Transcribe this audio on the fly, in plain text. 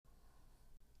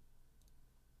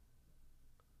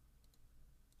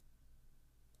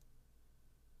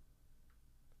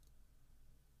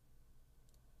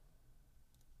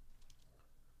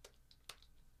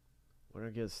Winner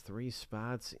gets 3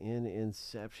 spots in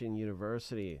Inception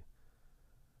University.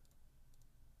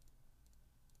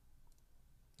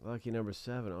 Lucky number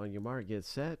 7. On your mark, get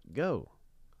set, go.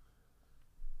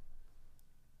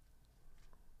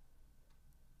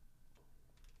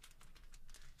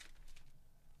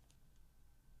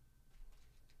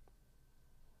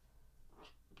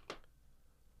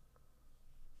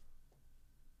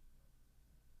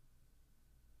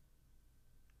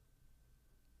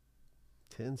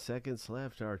 Ten seconds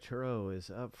left. Arturo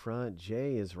is up front.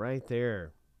 Jay is right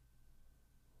there.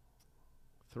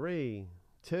 3,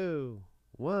 2,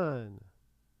 1.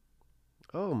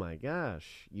 Oh my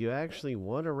gosh. You actually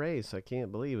won a race. I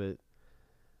can't believe it.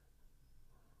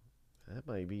 That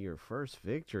might be your first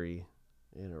victory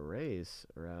in a race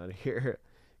around here.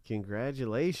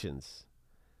 Congratulations.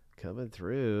 Coming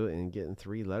through and getting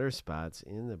 3 letter spots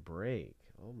in the break.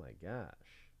 Oh my gosh.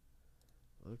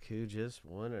 Look who just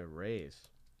won a race.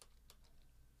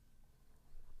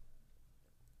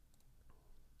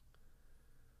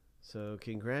 So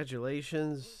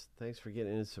congratulations. Thanks for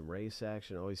getting into some race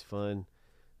action. Always fun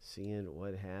seeing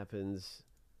what happens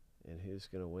and who's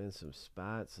going to win some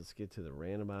spots. Let's get to the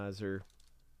randomizer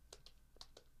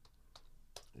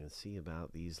and see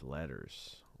about these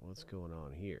letters. What's going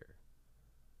on here?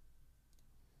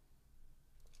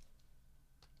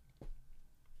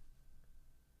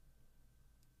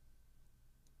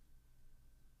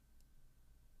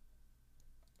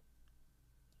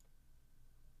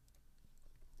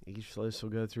 Each list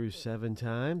will go through 7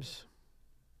 times.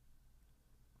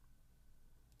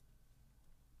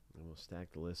 And we'll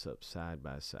stack the lists up side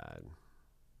by side.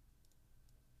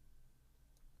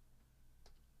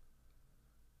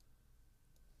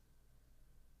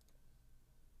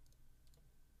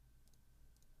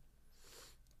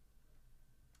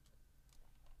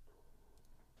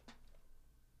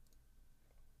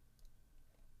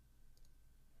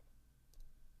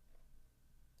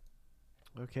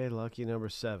 Okay, lucky number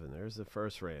 7. There's the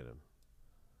first random.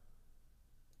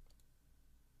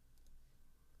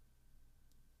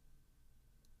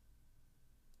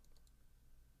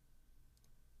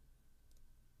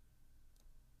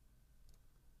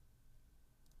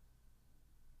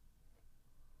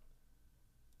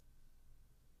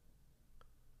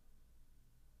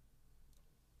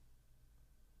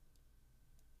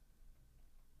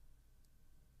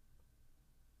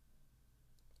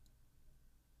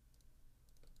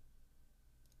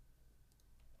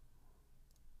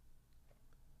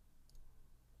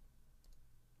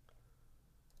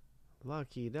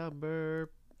 Lucky number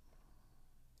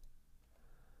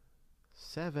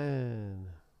 7.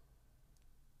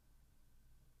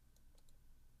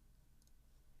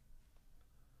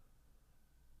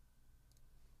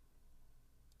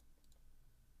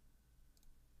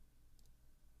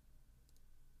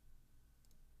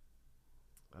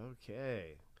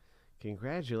 Okay.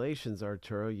 Congratulations,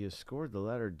 Arturo. You scored the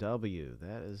letter W.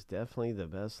 That is definitely the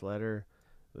best letter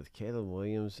with Caleb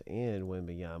Williams and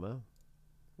Wembanyama.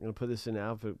 I'm going to put this in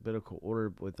alphabetical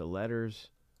order with the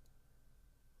letters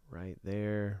right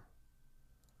there.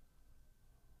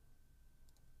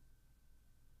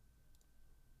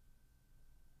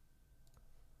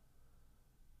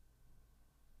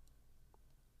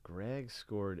 Greg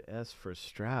scored S for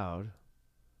Stroud.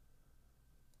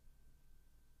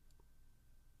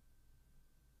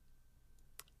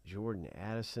 Jordan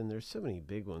Addison. There's so many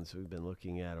big ones we've been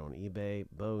looking at on eBay.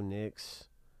 Bo Nix.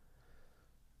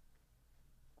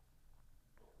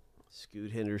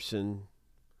 Scoot Henderson.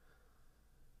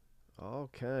 All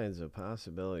kinds of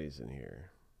possibilities in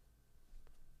here.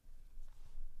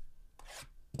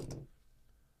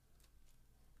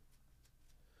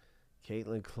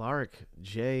 Caitlin Clark.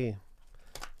 Jay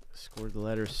scored the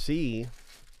letter C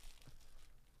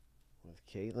with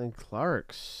Caitlin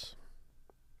Clark's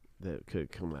that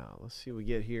could come out. Let's see what we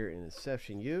get here in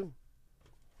Inception U.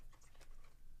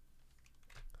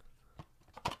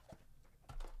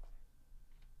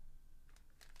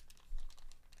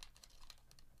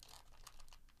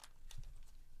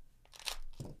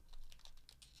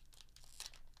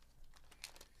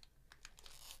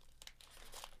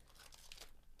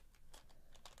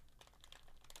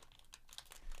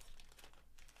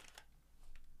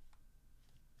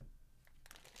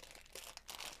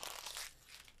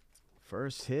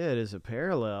 First hit is a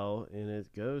parallel, and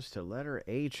it goes to letter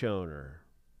H owner.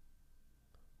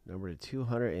 Number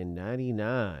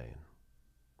 299.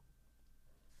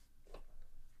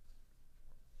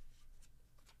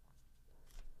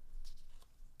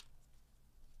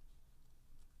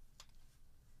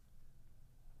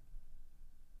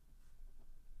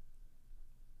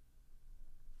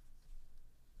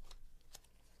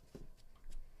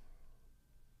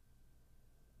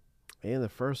 And the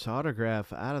first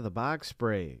autograph out of the box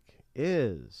break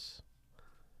is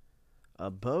a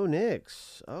Bo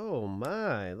Nix. Oh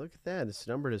my, look at that. It's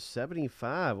numbered to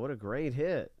 75. What a great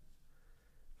hit.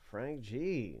 Frank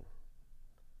G.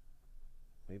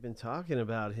 We've been talking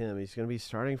about him. He's going to be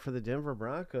starting for the Denver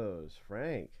Broncos.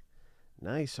 Frank.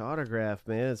 Nice autograph,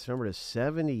 man. It's numbered to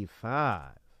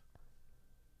 75.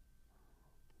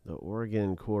 The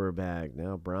Oregon quarterback,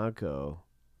 now Bronco.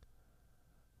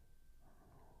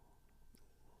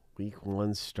 Week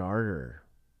 1 starter.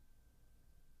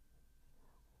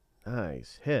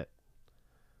 Nice hit.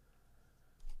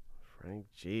 Frank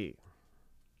G.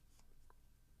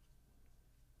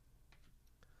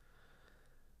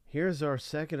 Here's our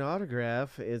second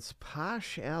autograph. It's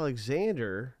Posh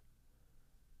Alexander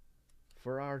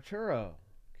for Arturo.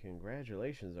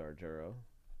 Congratulations, Arturo.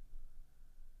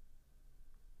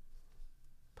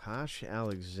 Posh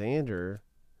Alexander,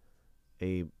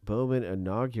 a Bowman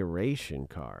inauguration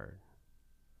card.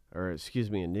 Or, excuse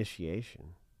me,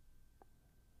 initiation.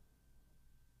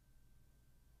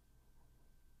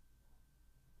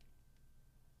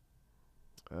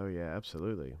 Oh, yeah,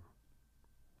 absolutely.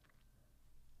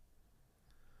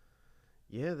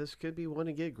 Yeah, this could be one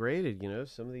to get graded. You know,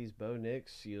 some of these Bo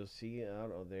Nix you'll see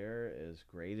out there as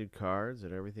graded cards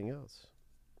and everything else.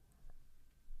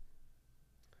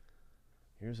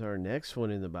 Here's our next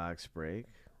one in the box break.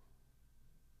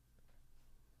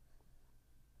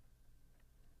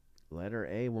 Letter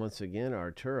A, once again,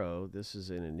 Arturo. This is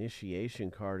an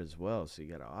initiation card as well. So you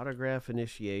got an autograph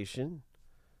initiation.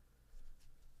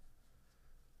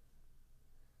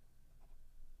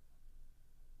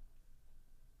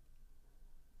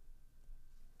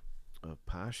 Of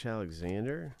Posh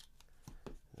Alexander.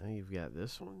 Now you've got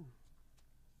this one.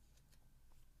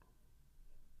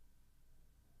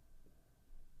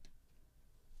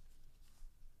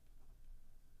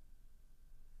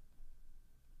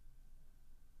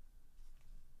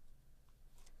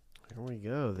 Here we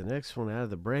go. The next one out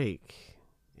of the break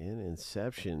in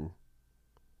Inception.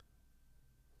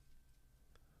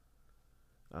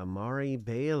 Amari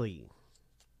Bailey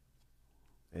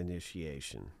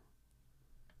initiation.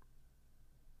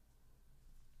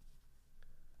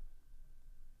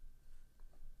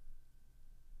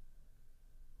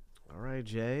 All right,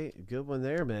 Jay. Good one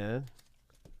there, man.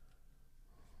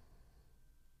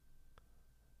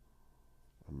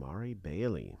 Amari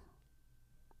Bailey.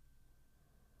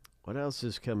 What else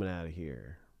is coming out of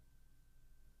here?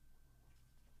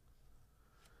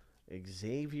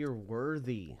 Xavier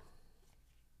Worthy.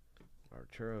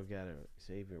 Arturo got a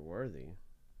Xavier Worthy.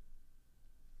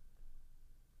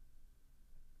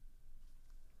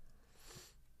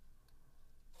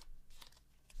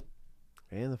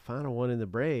 And the final one in the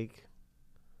break.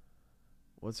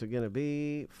 What's it going to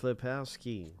be?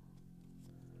 Flipowski.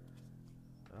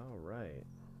 All right.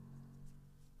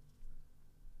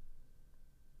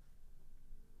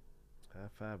 High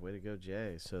five. Way to go,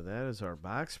 Jay. So that is our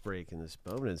box break in this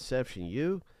Bowman Inception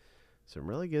U. Some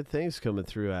really good things coming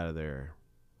through out of there.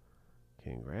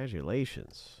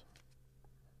 Congratulations.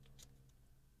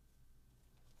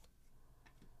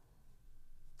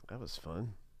 That was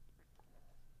fun.